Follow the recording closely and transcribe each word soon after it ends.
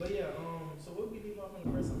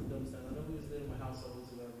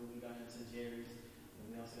households, whoever. We got into Jerry's,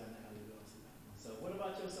 and we also got into Ali. We also got one. So what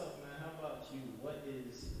about yourself, man? How about you? What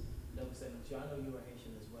is double standard? I know you were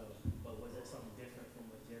Haitian as well, but was there something different from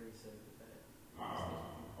what Jerry said with that?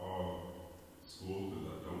 School, because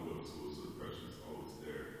I don't go to school, so the pressure is always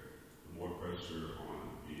there. The more pressure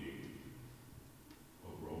on being a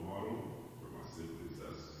role model for my siblings,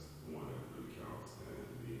 that's the one that really counts, and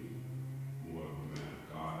being more of a man of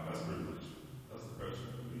God. That's pretty much, that's the pressure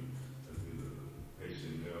for me as being a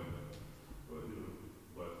patient male. But,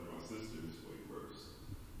 but for my sister, it's way worse.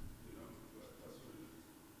 But that's what it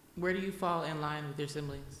is. Where do you fall in line with your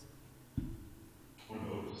siblings? On the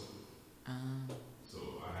oldest.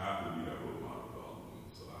 So I have to be that role model to all of them.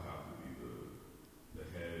 So I have to be the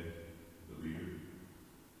head, the leader,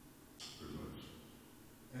 pretty much.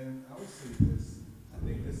 And I would say this. I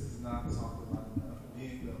think this is not talked about enough.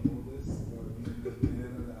 Being the oldest or being the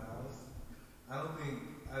head of the house. I don't think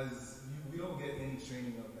we don't get any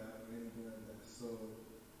training of that or anything like that. So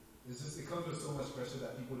it comes with so much pressure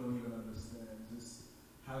that people don't even understand. Just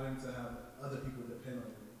having to have other people depend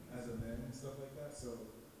on you as a man and stuff like that. So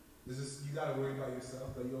it's just, you gotta worry about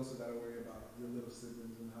yourself, but you also gotta worry about your little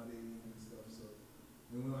siblings and how they eat and stuff. So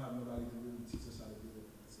we don't have nobody to really teach us how to deal with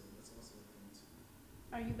that. So that's also a thing too.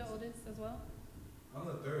 Are you the oldest as well? I'm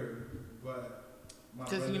the third, but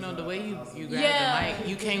Just the way you grabbed Yeah. the mic,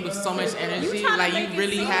 you came with so much energy. tryna Like make you it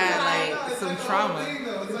really seem had like- like some trauma.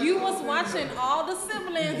 You was watching all the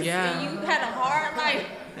siblings, Yeah. and you had a hard life.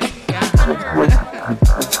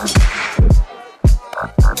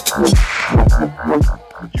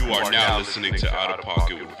 You are now listening to Out of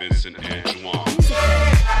Pocket with Venson and Juwan.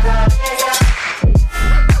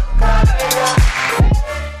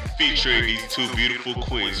 Featuring these two beautiful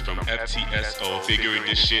queens from FTSO figuring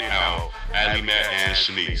this shit out, Alimat and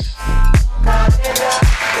Chanese.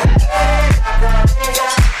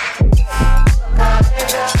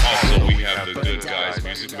 Also, we have the Good Guys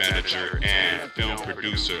music manager and film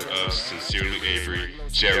producer of Sincerely Avery,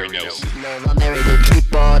 Jerry Nelson. I'm married to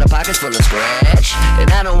keep all the pockets full of scratch, and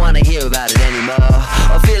I don't wanna hear about it anymore,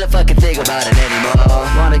 or feel a fucking thing about it anymore.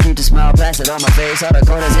 Wanna keep the smile plastered on my face, all the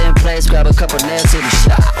corners in place, grab a couple nails to the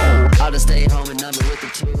shop. I'll just stay home and number with the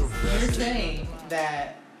two. You're saying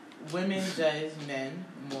that women judge men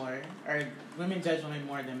more, or women judge women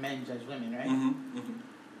more than men judge women, right? Mm-hmm. Mm-hmm.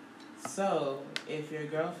 So, if your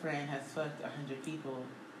girlfriend has fucked 100 people,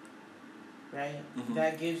 right, Mm-hmm.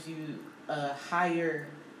 that gives you a higher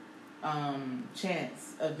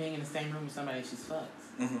chance of being in the same room with somebody she's fucked.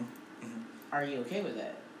 Mm-hmm. Mm-hmm. Are you okay with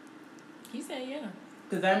that? He said, yeah.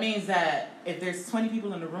 Because that means that if there's 20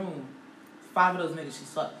 people in the room, 5 of those niggas she's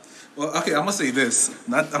fucked. Well, okay, I'm gonna say this.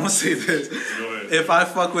 If I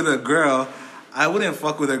fuck with a girl, I wouldn't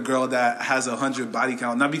fuck with a girl that has 100 body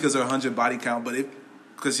count. Not because of 100 body count, but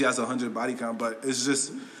because she has 100 body count. But it's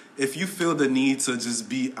just, if you feel the need to just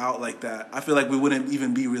be out like that, I feel like we wouldn't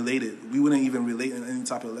even be related. We wouldn't even relate in any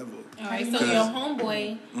type of level. All right, so your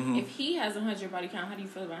homeboy, if he has 100 body count, how do you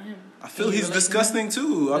feel about him? I feel he's disgusting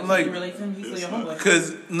too. I'm like, you relate to him? He's still your homeboy.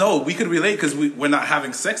 because no, we could relate because we're not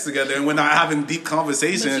having sex together and we're not having deep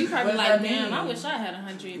conversation. But you probably What like, does that damn, mean? I wish I had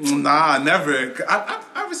 100. Nah, never.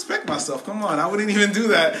 I respect myself. Come on, I wouldn't even do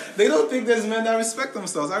that. They don't think there's men that respect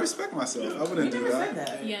themselves. I respect myself. I wouldn't You do never that. said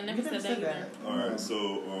that. Yeah, never You said that either. All right,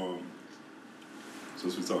 so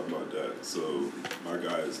since we talked about that, so my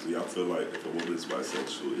guys, do y'all feel like if a woman is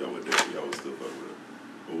bisexual, y'all would still fuck with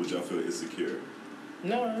her, or would y'all feel insecure?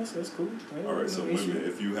 No, that's cool. All right, so women,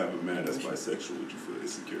 if you have a man that's bisexual, would you feel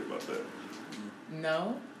insecure about that?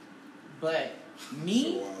 No, but That's a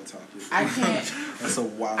me, wild topic. I can't. That's a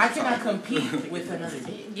wild I cannot topic. compete with another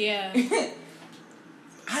dick. Yeah.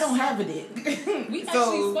 I don't have a dick. We So,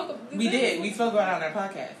 actually spoke about we did. We spoke about it on our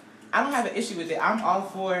podcast. I don't have an issue with it. I'm all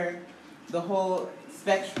for the whole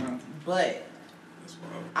spectrum, but That's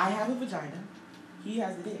wild. I have a vagina. He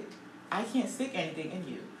has a dick. I can't stick anything in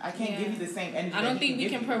you. I can't give you the same energy. I don't that he think we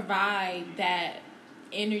can give you. provide that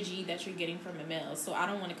energy that you're getting from a male, so I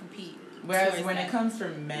don't want to compete. Whereas towards when that. it comes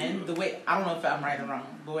from men, the way, I don't know if I'm right or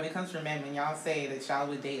wrong, but when it comes from men, when y'all say that y'all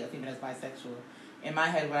would date a female that's bisexual, in my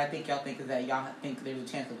head, what I think y'all think is that y'all think there's a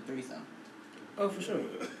chance of a threesome. Oh, for sure.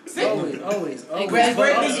 See? Always. Whereas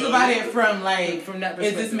we're thinking about it from like, From that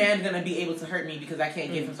is this perspective. man gonna be able to hurt me because I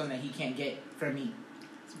can't give him something that he can't get from me?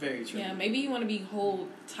 It's very true. Yeah, maybe you want to be hold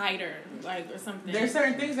tighter, like, or something. There's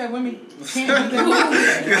certain things that women can't do.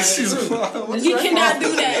 That Yes, she's wild. We cannot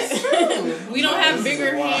do that. We don't have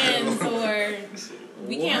bigger hands, or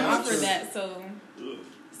we can't offer that. So,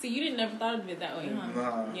 see, you didn't never thought of it that way, huh?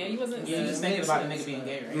 Nah. Yeah, you wasn't. You're just thinking about a nigga being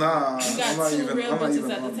gay, right? Nah, You I'm got not two even. real I'm not bitches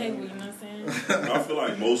even at the on table. that. You know what I'm saying? saying? I feel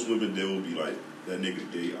like most women, they will be like, that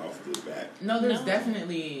nigga gay off the bat. No, there's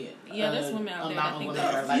definitely there's women out there that think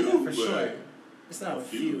that are that. like that for sure. It's not a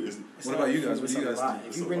few. What about you guys? What do you guys think?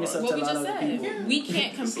 If you bring this up What to a we lot just of said, people, we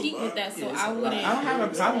can't compete with that, so I wouldn't. I don't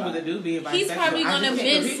have a problem with a dude being bisexual. He's probably I gonna just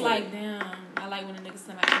can't miss compete like, with it. damn, I like when a nigga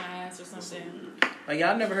smack my ass or something. like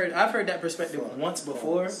yeah, I've heard that perspective once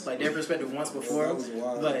before, like their perspective once before, That was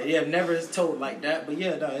wild. but yeah, I've never told like that. But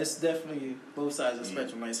yeah, no, it's definitely both sides of the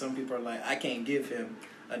spectrum. Like some people are like, I can't give him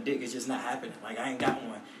a dick; it's just not happening. Like I ain't got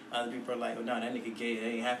one. Other people are like, oh no, that nigga gay, it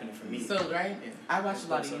ain't happening for me. So right, Yeah. I watch a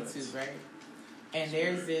lot of Both sides. YouTube, right? And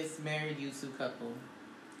there's this married YouTube couple.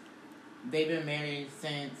 They've been married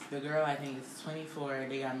since the girl I think is 24.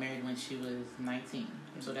 They got married when she was 19.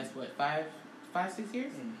 So that's what 6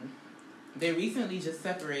 years. Mm-hmm. They recently just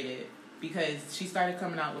separated because she started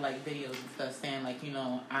coming out with like videos and stuff saying like, you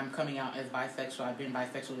know, I'm coming out as bisexual. I've been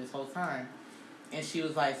bisexual this whole time. And she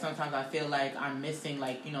was like, sometimes I feel like I'm missing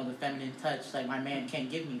like, you know, the feminine touch. Like my man can't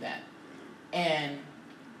give me that. And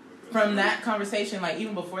from that conversation, like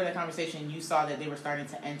even before that conversation, you saw that they were starting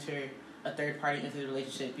to enter a third party into the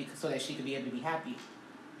relationship because, so that she could be able to be happy.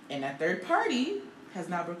 And that third party has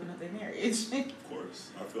now broken up their marriage. Of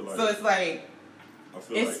course. I feel like... So it's like, I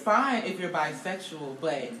feel it's fine if you're bisexual,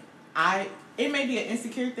 but it may be an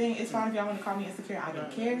insecure thing. It's fine if y'all want to call me insecure. I don't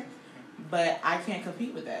care. But I can't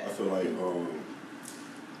compete with that. I feel like,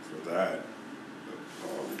 for that,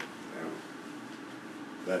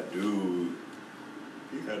 that dude,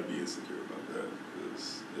 you gotta be insecure about that.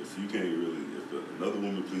 Because if you can't really, if another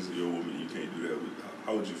woman pleases your woman, you can't do that.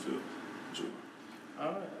 How would you feel?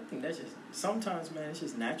 I think that's just sometimes, man. It's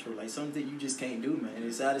just natural. Like something you just can't do, man.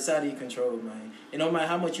 It's out of your control, man. And no matter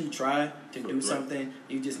how much you try to do something,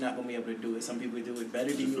 you're just not gonna be able to do it. Some people do it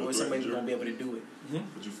better than you, or somebody won't be able to do it.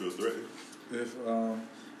 Mm-hmm. Would you feel threatened? If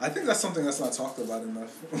I think that's something that's not talked about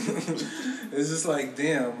enough. It's just like,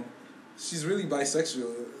 damn, she's really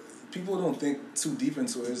bisexual. People don't think too deep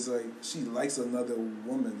into it. It's like she likes another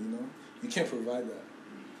woman, you know? You can't provide that.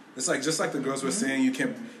 It's like, just like the girls were saying, you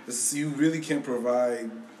really can't provide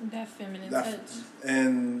that feminine touch.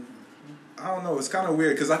 And I don't know, it's kind of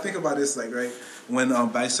weird because I think about this, like, right, when a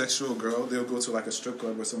bisexual girl, they'll go to like a strip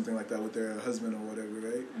club or something like that with their husband or whatever,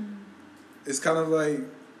 right? Mm-hmm. It's kind of like,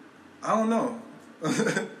 I don't know.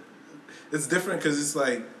 It's different because it's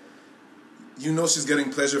like, you know, she's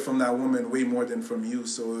getting pleasure from that woman way more than from you.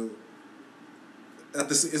 So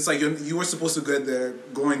it's like you were supposed to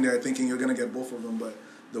going there thinking you're gonna get both of them, but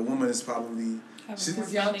the woman is probably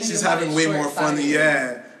she's having way more fun.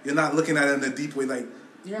 Yeah, you're not looking at it in a deep way. Like,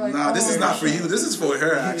 nah, this is not for you. This is for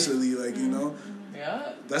her. Actually, like, you know.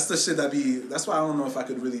 Yeah. That's the shit that's why I don't know if I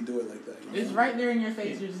could really do it like that. You know? It's right there in your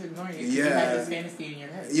face. You're just ignoring it. Yeah. You have this fantasy in your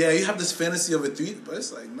head. Yeah, you have this fantasy of a tweet, but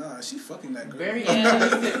it's like, nah, she fucking that girl. Very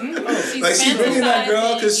like, she bringing that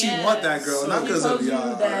girl because she want that girl, not because of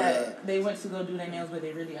y'all. That they went to go do their nails, but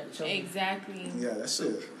they really had to show Exactly. Yeah, that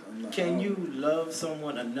shit. Can you love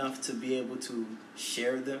someone enough to be able to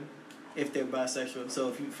share them if they're bisexual? So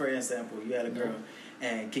if you, for example, you had a girl,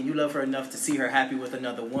 and can you love her enough to see her happy with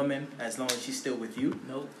another woman as long as she's still with you?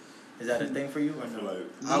 Nope. Is that a thing for you or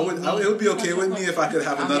no? It would be okay with me if I could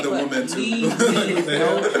have another woman too.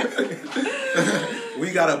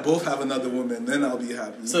 We gotta both have another woman, then I'll be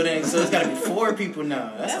happy. So it's gotta be 4 people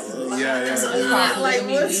now. That's a lot. Yeah. Like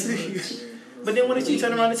what? But then what if you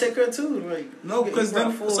turn around and take her too? Like, no, because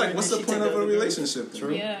then it's like, what's the point of a relationship?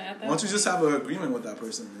 True. Yeah. Why don't you just have an agreement with that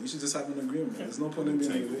person? You should just have an agreement. There's no point in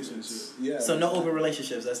being in a relationship. Yeah. So no open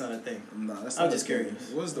relationships. That's not a thing. Nah, that's. I'm just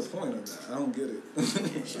curious. What's the point of that? I don't get it.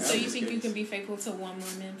 So you think you can be faithful to one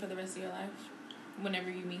woman for the rest of your life,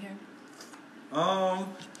 whenever you meet her?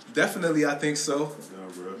 Definitely, I think so. No,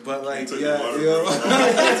 bro. But like, He yo, He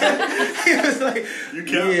was like, you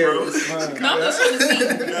can't, bro. No, I'm just trying to see,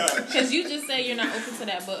 because you just say you're not open to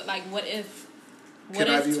that, but like, what if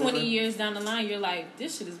 20 years down the line you're like,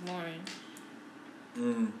 this shit is boring?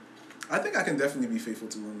 I think I can definitely be faithful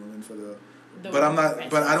to one woman for the. But I'm not.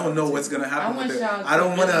 But I don't know what's gonna happen with it. I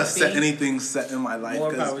don't want to set anything set in my life.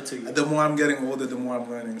 More power to you. The more I'm getting older, the more I'm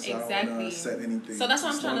learning. So Exactly. I don't want to set anything. So that's why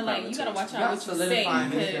I'm trying to like. You gotta watch out what you say,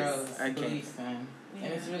 because I can't.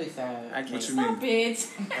 And it's really sad. I can't. What you stop mean? it.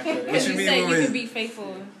 What Because you you mean, say you woman? can be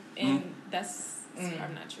faithful, and that's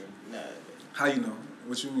probably not true. How you know?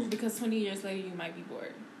 What you mean? Because 20 years later you might be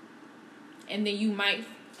bored, and then you might.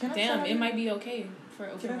 Damn, it might be okay for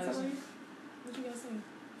open Can I tell you? relationship. What you gotta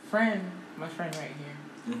say? My friend right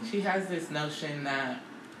here, she has this notion that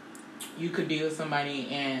you could be with somebody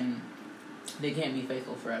and they can't be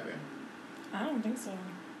faithful forever. I don't think so.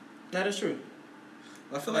 That is true.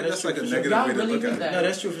 I feel like that's like a negative way to look at it. No,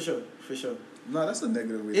 that's true for sure. No, that's a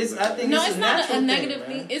negative way. I think no, it's it's not a negative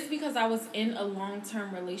thing. thing. It's because I was in a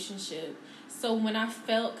long-term relationship. So when I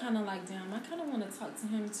felt kind of like, damn, I kind of want to talk to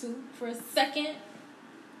him too for a second.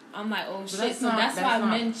 I'm like, oh shit. So that's why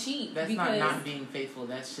men cheat. That's not being faithful.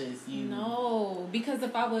 That's just you. No, because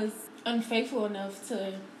if I was unfaithful enough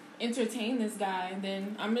to entertain this guy,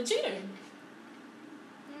 then I'm a cheater.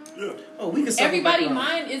 Yeah. Oh, we can. Everybody's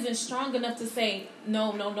mind isn't strong enough to say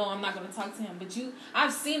no. I'm not gonna talk to him. But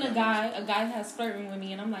I've seen a guy has flirting with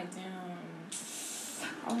me, and I'm like, damn.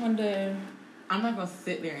 I wonder. I'm not gonna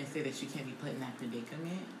sit there and say that you can't be put in that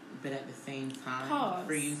predicament, but at the same time,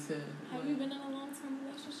 for you to. Have you been in a long-term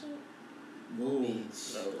relationship? Whoa.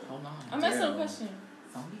 Bitch. Hold on. I'm asking a question.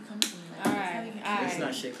 Don't be coming to me. All right. It's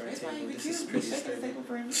not shit criteria. This is pretty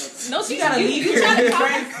straight. No, she gotta leave. You trying to call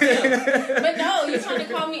me? But no, you trying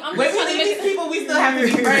to call me? I'm just trying to make these people. We still have to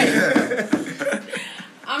be friends.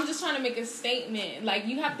 I'm just trying to make a statement. Like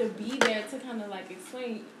you have to be there to kind of like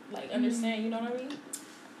explain, like understand. You know what I mean?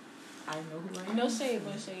 I know who I am. No shade,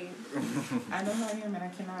 but shade. I know who I am, and I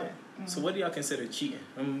cannot. So what do y'all consider cheating?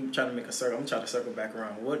 I'm trying to make a circle. I'm trying to circle back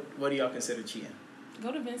around. What do y'all consider cheating?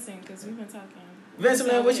 Go to Venson because we've been talking.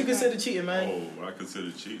 Vincent, man, what you consider cheating, man? Oh, what I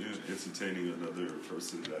consider cheating, entertaining another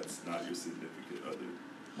person that's not your significant other.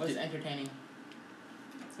 What's entertaining?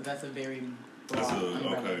 So that's a very That's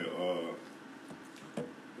umbrella. okay.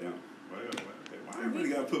 Damn. Why everybody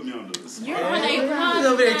gotta put me on the spot? You're on a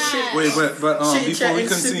podcast. Wait, but before we Chit-chat and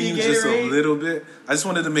continue sippy just a Gatorade. little bit, I just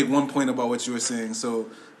wanted to make one point about what you were saying. So,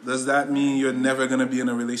 does that mean you're never gonna be in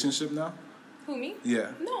a relationship now? Who, me?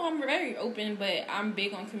 Yeah. No, I'm very open, but I'm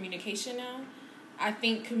big on communication now. I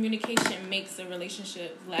think communication makes a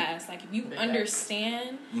relationship last. Like, if you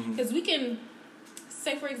understand, because we can,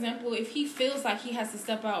 say, for example, if he feels like he has to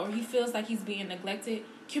step out or he feels like he's being neglected,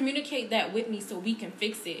 communicate that with me so we can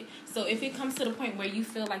fix it. So if it comes to the point where you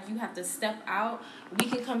feel like you have to step out, we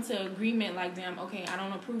can come to agreement like, damn, okay, I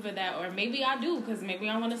don't approve of that. Or maybe I do, because maybe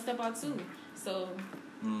I want to step out too. So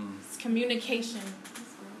it's communication.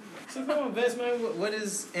 So come on, Vest, man. What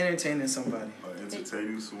is entertaining somebody?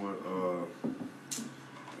 Entertaining someone,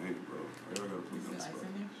 hey, bro, I gotta put you on the spot.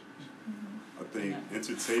 I think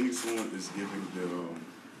entertaining someone is giving them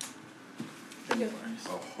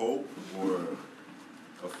a hope or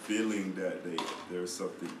a feeling that there's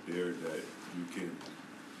something there that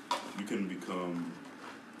you can become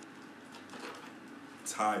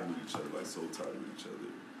tied with each other, like so tied with each other.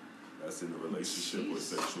 That's in a relationship or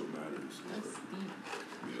sexual matters. That's deep.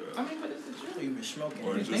 Yeah. I mean, but it's the truth. You've been smoking.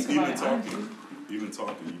 Or just even talking. Even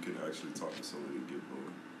talking, you can actually talk to someone and give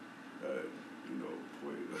them that,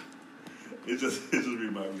 point. It just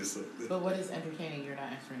reminds me of something. But what is entertaining? You're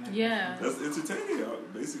not answering that. Yeah. That's entertaining.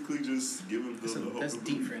 Basically, just giving them the hope. That's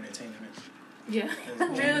deep for entertainment. Yeah,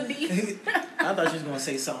 real deep. I thought you was gonna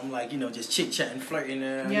say something like, just chit chatting, flirting.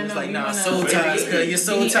 Yeah, it's no, like, you nah, wanna- soul ties, cause you're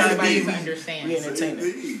soul ties. Everybody to We understand.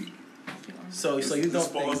 entertaining. So you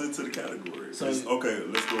don't falls think? into the category. So okay,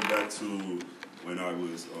 let's go back to when I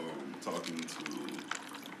was talking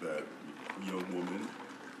to that young woman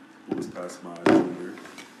who was past my junior.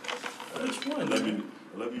 Which one? 11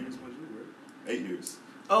 years my junior, 8 years.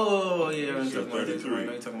 Oh yeah, She's 33.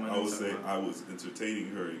 I would say about. I was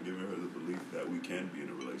entertaining her and giving her the belief that we can be in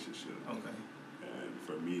a relationship. Okay. And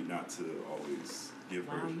for me not to always give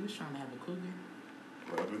her. Wow, you was trying to have a cougar.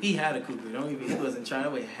 He had a cougar. He wasn't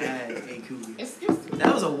trying. He had a cougar. Excuse me.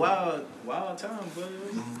 That was a wild time, bro.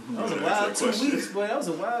 That was a wild 2 weeks, boy. That was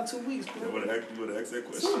a wild 2 weeks, You bro. want to ask that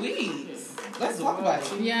question? 2 weeks. Let's talk about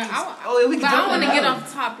it. Yeah, We can but I jump want to on get that.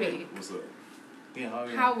 off topic. What's up?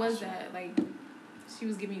 Yeah, How was that? Like, she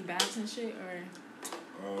was giving you baths and shit,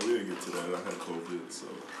 or? We didn't get to that. I had COVID, so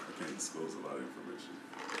I can't disclose a lot of information.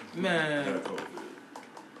 I Man, had COVID.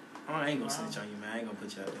 I ain't gonna snitch on you, man. I ain't gonna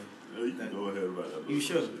put you out there. Yeah, you can go ahead about that. You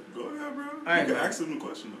sure? Go ahead, bro. All right, you can man. ask him the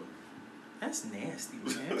question, though. That's nasty,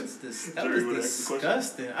 man. That was Jerry, wanna ask the question?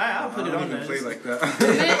 disgusting. I'll put it on there. Play like that.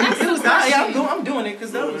 I'm doing it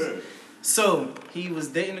because that Go was. ahead. So he was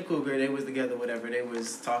dating a cougar. They was together, whatever. They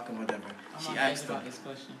was talking, whatever. She asked him. about this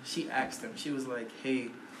question. She asked him. She was like, "Hey,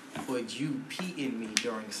 would you pee in me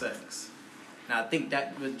during sex?" Now I think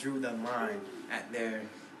that drew the line at their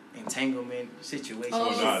entanglement situation. Oh,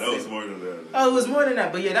 Nah, that was more than that. Oh, it was more than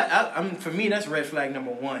that. But yeah, for me, that's red flag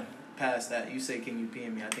number 1. Past that, you say, "Can you pee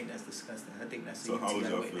in me?" I think that's disgusting. I think that's So how would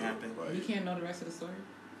y'all feel? You can't know the rest of the story.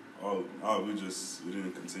 We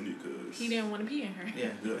didn't continue because he didn't want to pee in her. Yeah,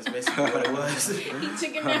 that's basically what it was. He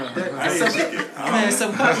chickened out. Man,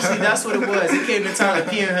 subconsciously, that's what it was. It came to time to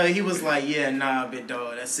pee in her. He was like, "Yeah, nah, big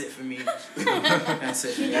dog, that's it for me. That's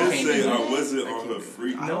it." He didn't say I wasn't on her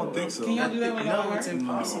freak. I don't think so. Can y'all do that when y'all No, work? it's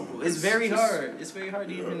impossible. No, it's very just- hard. It's very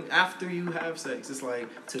hard even after you have sex. It's like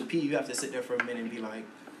to pee, you have to sit there for a minute and be like,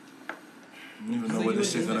 You don't even know So where you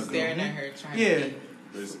this shit's were gonna just go. staring at her trying Yeah. to pee.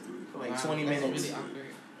 Basically, like Wow, 20 that's minutes. really awkward.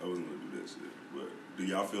 I wasn't gonna do that shit. But do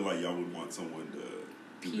y'all feel like y'all would want someone to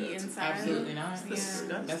do Pee that? inside. Absolutely not.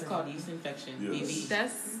 Yeah. That's called yeast infection. Yes. BV.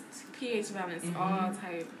 That's pH balance, Mhm. all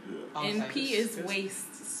type. Yeah. All And types. pee is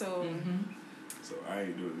waste. So, Mhm. So I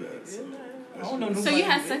ain't doing that. So, I don't know so you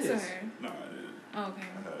had sex It with is. her. Nah, I didn't. Oh, okay.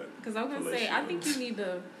 I had. Because I was gonna say, I think you need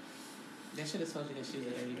to. They should have told you that she was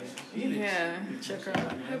a dirty bitch. Yeah. Check her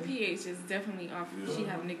out, Her man. pH is definitely off. Yeah. She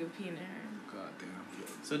have nigga peeing in her. God damn.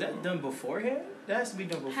 So that done beforehand? That has to be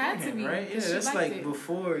done Had beforehand, to be, right? Yeah, 'cause she that's liked like it.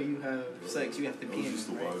 before you have sex, you have to That pee was in just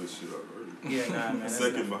the it, right? wildest shit I've heard. Yeah, nah, man. that's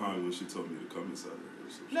Second not- behind when she told me to come inside her.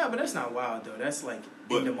 So No, but that's not wild though. That's like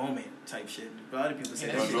But- in the moment type shit. A lot of people say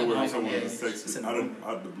Yeah, I that that's shit know in the where moment. someone Yeah, is it's texting. in the Out moment.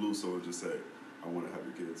 of the blue, someone just said, "I want to have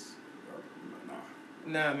your kids." I'm like,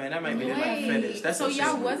 nah. Nah, man, that might be their like fetish. That's so a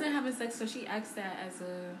y'all shit. wasn't having sex, so she asked that as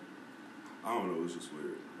a. I don't know. It was just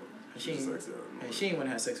weird. She just ain't- asked that. And she ain't want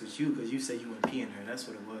to have sex with you because you said you went pee in her. That's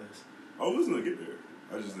what it was. I was gonna get there.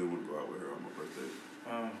 I just didn't want to go out with her on my birthday.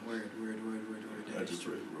 Word. I That is just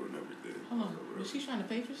true. ruined everything. Hold on. Was she trying to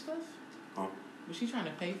pay for stuff? Huh? Was she trying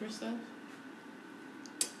to pay for stuff?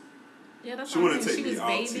 Yeah, that's She what I'm wanna saying. take She me was out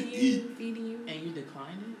to bathing you, eat. feeding you. And you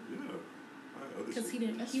declined it? Yeah. I had other Because shit. he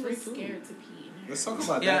didn't. That's He was free food. scared to pee in her. Let's talk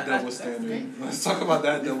about Yeah, that double that's standard. great. Let's talk about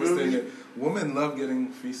that You double feel me? standard. Women love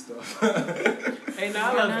getting free stuff. Hey, nah,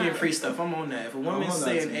 I Why love not? getting free stuff. I'm on that. If a woman's on that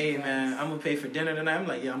saying, too. "Hey, man, I'm gonna pay for dinner tonight," I'm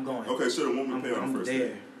like, "Yeah, I'm going." Okay, should a woman pay on I'm the first there.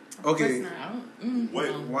 date? Okay. I don't,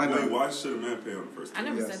 Wait, Why not? why should a man pay on the first I date?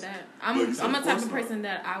 never Yes. said that. But you I'm said a of type course of not. person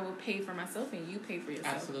that I will pay for myself and you pay for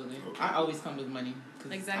yourself. absolutely. Okay. I always come with money.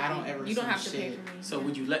 'Cause Exactly. I don't ever You don't assume have to pay shit. for me. So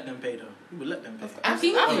would you let them pay though? You would let them pay. If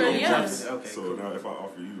he offered, Okay, yeah. Okay. So Cool. now if I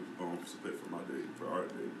offer you to pay for my date, for our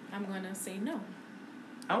date, I'm gonna say no.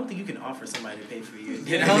 I don't think you can offer somebody to pay for you.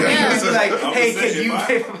 Yeah. It's like, I'm hey, just saying, can you if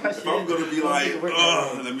pay for my shit? if I'm gonna be I don't like, think it works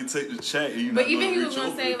that way. let me take the check, and you But not even gonna he was reach gonna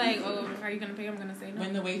over say it, like, you "Oh, are you gonna pay?" I'm gonna say no.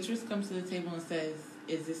 When the waitress comes to the table and says,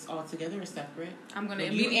 "Is this all together or separate?" I'm gonna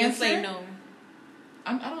When you immediately say answer? no.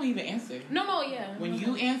 I don't even answer. No, yeah. When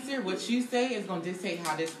you answer, what you say is going to dictate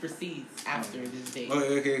how this proceeds after this date.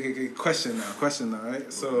 Okay. Question now,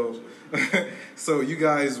 right? So, so you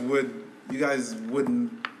guys wouldn't?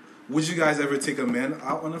 Would you guys ever take a man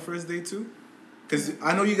out on a first date too? Because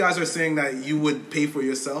I know you guys are saying that you would pay for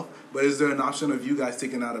yourself, but is there an option of you guys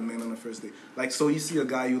taking out a man on a first date? Like, so you see a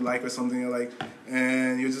guy you like or something, you're like,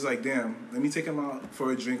 and you're just like, damn, let me take him out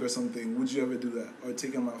for a drink or something. Would you ever do that, or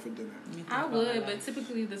take him out for dinner? I would, but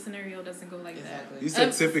typically the scenario doesn't go like Exactly. You said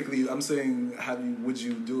Uh, typically. I'm saying, would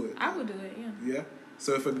you do it? that. I would do it, yeah. Yeah.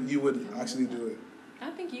 So if you would actually do it. I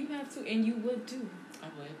think you have to, and you would too. I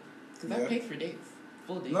would. Because I Yeah. pay for dates.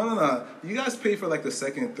 Full dates. No. You guys pay for like the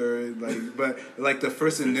second, third, like, but like the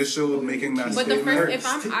first initial making that But the statement. first,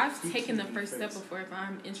 if I've taken the first step before. If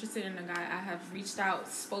I'm interested in a guy, I have reached out,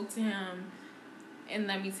 spoke to him, and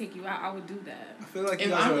let me take you out. I would do that. I feel like you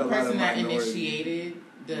If guys I'm are the a lot of person that minority. initiated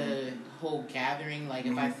the whole gathering, like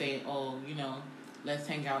if I say, "Oh, let's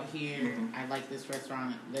hang out here. I like this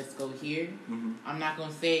restaurant. Let's go here." I'm not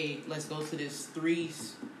gonna say, "Let's go to this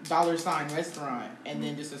 $3 restaurant," and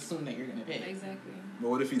then just assume that you're gonna pay. Exactly. But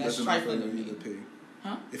what if he That's doesn't offer trifling to you me. the pay?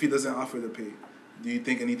 Huh? If he doesn't offer the pay, do you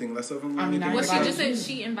think anything less of him? I mean, I Well, she invited just said you.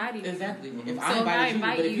 she invited you. Exactly. If So I if invited I you,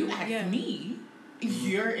 invite but if you you, ask yeah. me,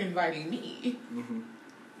 you're inviting me.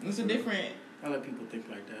 It's a different. I let people think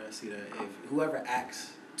like that. I see that if whoever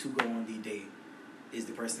asks to go on the date is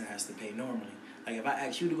the person that has to pay normally. Like if I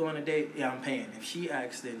ask you to go on a date, yeah, I'm paying. If she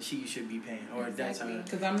asks, then she should be paying. Or that's how.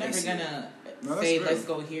 Because I'm never gonna No, that's say fair. let's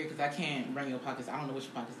go here because I can't run your pockets. I don't know what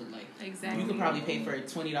your pockets look like. Exactly. You could probably pay for a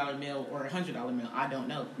 $20 meal or a $100 meal. I don't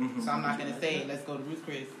know. So I'm not gonna say let's go to Ruth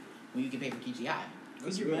Chris when you can pay for KGI.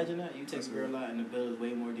 Could you imagine that? You take a girl out and the bill is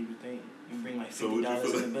way more than you think. You bring like So would you $50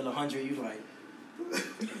 feel and the bill $100. You like,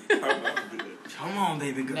 I'm not gonna do that. come on,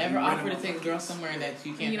 baby girl. Never You offer running to take a girl somewhere that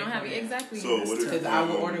you can't. You don't pay have for it yet. exactly. So what if Because I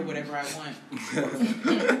will order whatever I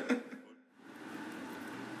want.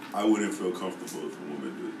 I wouldn't feel comfortable if a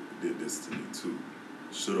woman did this to me too.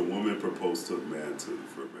 Should a woman propose to a man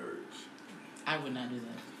for marriage? I would not do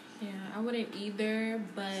that. Yeah, I wouldn't either,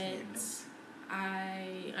 but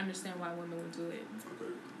I understand why women would do it.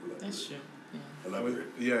 Okay. That's true. Elaborate.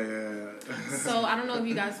 Yeah. So I don't know if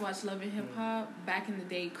you guys watch Love and Hip Hop. Back in the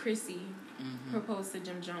day, Chrissy proposed to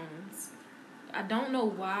Jim Jones. I don't know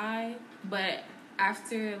why, but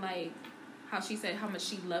after like how she said how much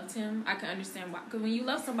she loved him, I can understand why. Because when you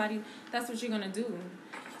love somebody, that's what you're gonna do.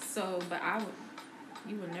 So, but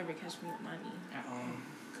you would never catch me with money at all.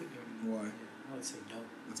 Why? I would say no.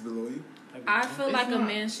 It's below you? I feel like a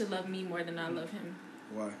man should love me more than I love him.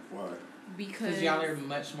 Why? Because y'all are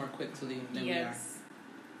much more quick to leave than we are.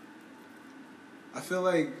 I feel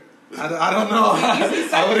like I don't know.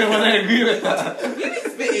 I wouldn't want to agree with that. You be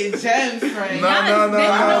spitting gems, right? No.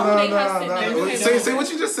 Say what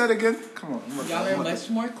you just said again. Come on. Y'all are much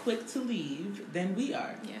more quick to leave than we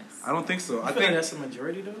are. Yes. I don't think so. I think that's a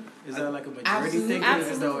majority though. Is that like a majority thing?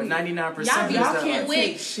 Absolutely. 99%. Y'all can't can't take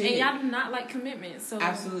wait, shit. and y'all do not like commitment. So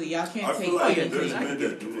absolutely, y'all can't I take. feel like anything. there's men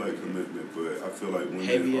that do like commitment, but I feel like women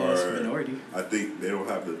heavy ass are. minority. I think they don't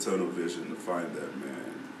have the tunnel vision to find that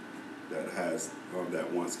man that has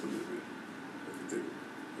that wants commitment. If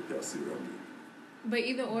y'all see what I mean. But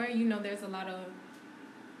either or, there's a lot of.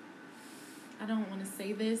 I don't want to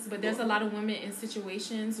say this, but there's a lot of women in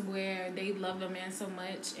situations where they love a man so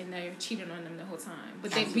much and they're cheating on them the whole time.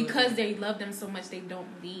 But because they love them so much, they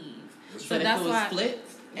don't leave. So that's why split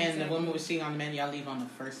and the woman was cheating on the man, y'all leave on the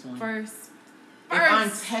first one. First.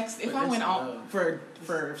 If I went out for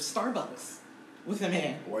Starbucks with a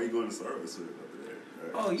man. Why are you going to Starbucks with after that?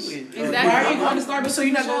 Oh, you exactly. Why are you going to Starbucks? So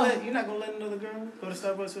you're not gonna let another girl go to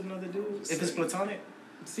Starbucks with another dude if it's platonic?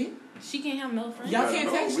 See, she can't have male friends. Y'all can't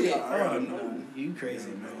take shit. Oh no, you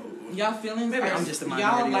crazy man. Y'all feelings Maybe are. I'm just a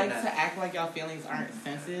minority y'all like on that. to act like y'all feelings aren't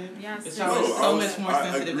sensitive. Yeah, but y'all are so much more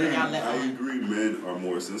sensitive agree, than y'all let I on. agree. Men are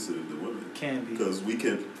more sensitive than women. Can be because we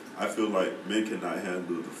can. I feel like men cannot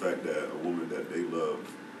handle the fact that a woman that they love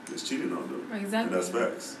is cheating on them. Exactly. And that's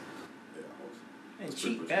facts. Yeah, and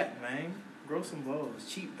cheat back, man. Grow some balls.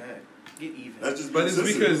 Cheat back. Get even. That's just but it's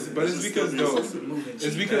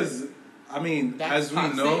because I mean, that's as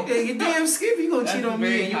toxic. we know, you damn skip. You gonna cheat on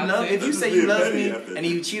me and you love. If you say you love me and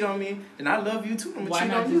you cheat on me, then I love you too. I'm gonna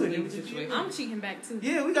cheat on you. I'm cheating back too.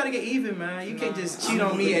 Yeah, we gotta get even, man. You can't just cheat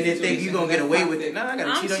on me and then think you gonna get away with it. Nah, I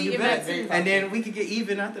gotta cheat on you back, and then we could get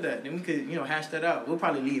even after that. Then we could, hash that out. We'll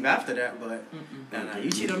probably leave after that, but nah.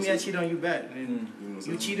 You cheat on me, I cheat on you back, and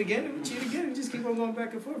you cheat again, and we cheat again, and just keep on going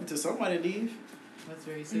back and forth until somebody leave. That's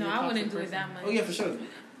very serious. No, I wouldn't do it that much. Oh yeah, for sure.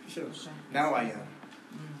 Now I am.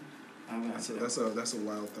 That's a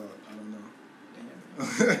wild thought. I don't know.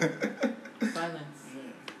 Silence.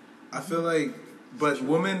 I feel like, but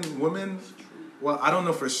women. Well, I don't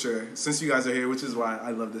know for sure. Since you guys are here, which is why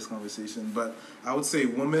I love this conversation. But I would say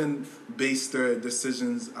women base their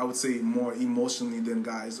decisions, I would say, more emotionally than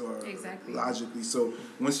guys or logically. So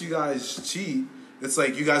once you guys cheat, it's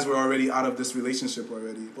like you guys were already out of this relationship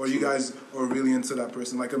already, or you guys are really into that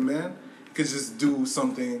person. Like a man could just do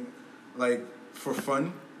something like for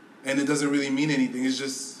fun, and it doesn't really mean anything. It's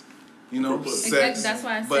just, sex. Exactly. That's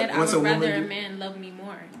why I said I would rather a man love me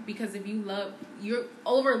more. Because if you're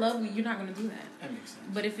over love, you're not gonna do that. That makes sense.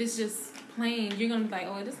 But if it's just plain, you're gonna be like,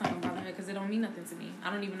 oh, this not gonna bother her because it don't mean nothing to me.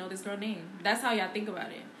 I don't even know this girl's name. That's how y'all think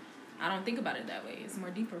about it. I don't think about it that way. It's more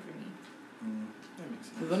deeper for me. That makes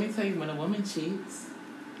sense. Let me tell you, when a woman cheats,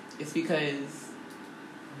 it's because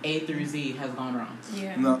A through Z has gone wrong.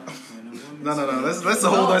 Yeah. No. Let's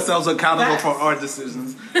hold ourselves accountable for our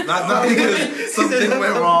decisions. Not because something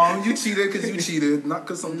went wrong. You cheated because you cheated, not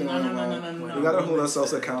because something went wrong. No. We gotta hold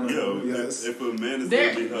ourselves accountable. Yo, yes. If a man is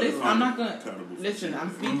listen, I'm not gonna accountable. Listen,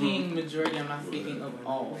 I'm speaking majority. I'm not speaking of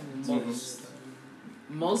all.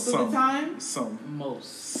 Most of the time.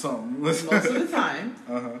 Most of the time.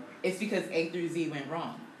 It's because A through Z went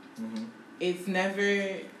wrong. It's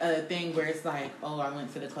never a thing where it's like, oh, I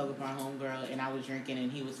went to the club with my homegirl and I was drinking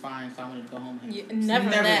and he was fine, so I wanted to go home with him. Never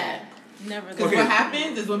that. Because what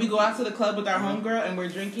happens is when we go out to the club with our homegirl and we're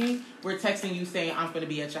drinking, we're texting you saying, I'm going to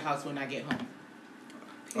be at your house when I get home.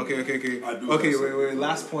 Okay, wait.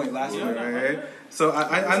 Last point, right? So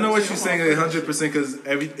I know what you're saying 100% because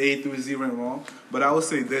every A through Z went wrong, but I will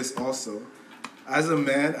say this also. As a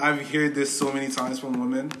man, I've heard this so many times from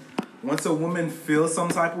women. Once a woman feels some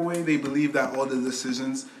type of way, they believe that all the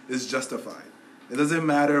decisions is justified. It doesn't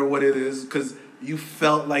matter what it is, because you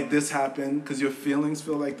felt like this happened, because your feelings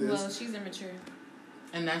feel like this. Well, she's immature.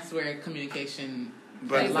 And that's where communication...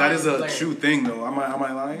 But that is a true thing, though. Am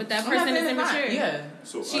I lying? But that person is immature. Yeah.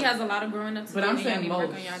 So she has a lot of growing up to do. But I'm saying most.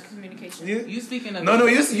 Work on your communication. Yeah. You speaking of... No,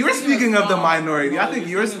 you're speaking of the minority. I think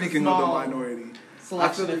you're speaking of the minority.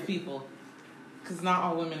 Selection of people. Because not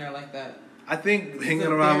all women are like that. I think hanging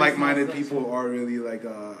around like-minded people are really like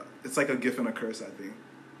it's like a gift and a curse, I think.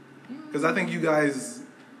 Because I think you guys,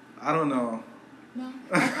 I don't know. No.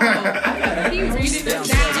 He reading You this down.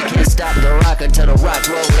 can't stop the rock until the rock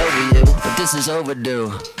roll over you. But this is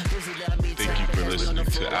overdue. Thank you for listening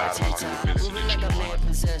to Alimat with Venson and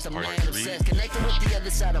Juwan, Part 3. Connected with the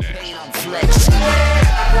other side of pain, I'm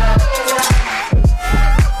flexing.